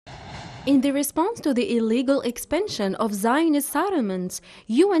In the response to the illegal expansion of Zionist settlements,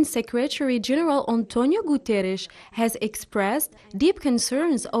 UN Secretary-General Antonio Guterres has expressed deep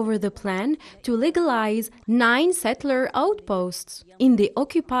concerns over the plan to legalize 9 settler outposts in the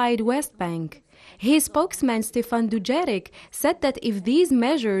occupied West Bank. His spokesman Stefan Dujarric said that if these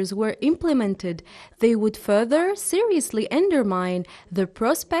measures were implemented, they would further seriously undermine the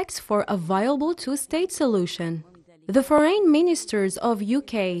prospects for a viable two-state solution. The foreign ministers of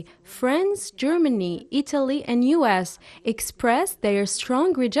UK, France, Germany, Italy and US expressed their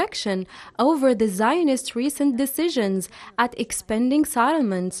strong rejection over the Zionist recent decisions at expanding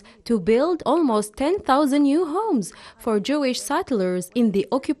settlements to build almost 10,000 new homes for Jewish settlers in the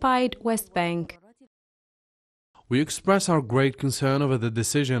occupied West Bank. We express our great concern over the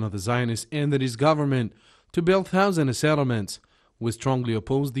decision of the Zionist entity's government to build thousands of settlements. We strongly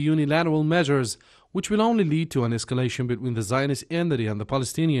oppose the unilateral measures which will only lead to an escalation between the Zionist entity and the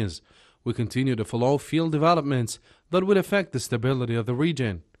Palestinians. We continue to follow field developments that will affect the stability of the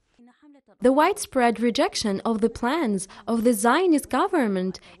region. The widespread rejection of the plans of the Zionist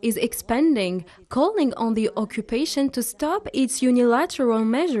government is expanding, calling on the occupation to stop its unilateral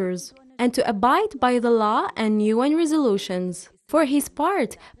measures and to abide by the law and UN resolutions. For his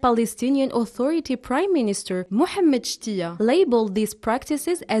part, Palestinian Authority Prime Minister Mohammed Shtiya labeled these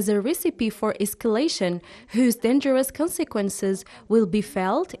practices as a recipe for escalation whose dangerous consequences will be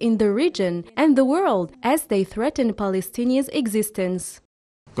felt in the region and the world as they threaten Palestinians' existence.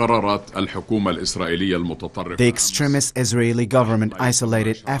 The extremist Israeli government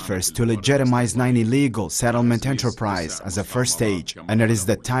isolated efforts to legitimize 9 illegal settlement enterprise as a first stage, and it is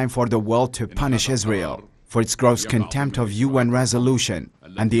the time for the world to punish Israel for its gross contempt of UN resolution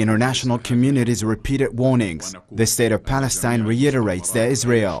and the international community's repeated warnings. The state of Palestine reiterates that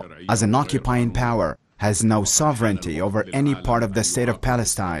Israel, as an occupying power, has no sovereignty over any part of the state of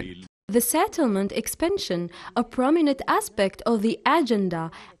Palestine. The settlement expansion, a prominent aspect of the agenda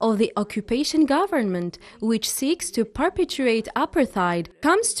of the occupation government, which seeks to perpetuate apartheid,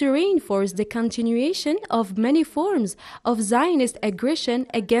 comes to reinforce the continuation of many forms of Zionist aggression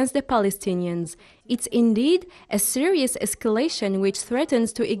against the Palestinians. It's indeed a serious escalation which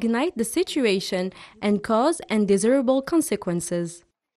threatens to ignite the situation and cause undesirable consequences.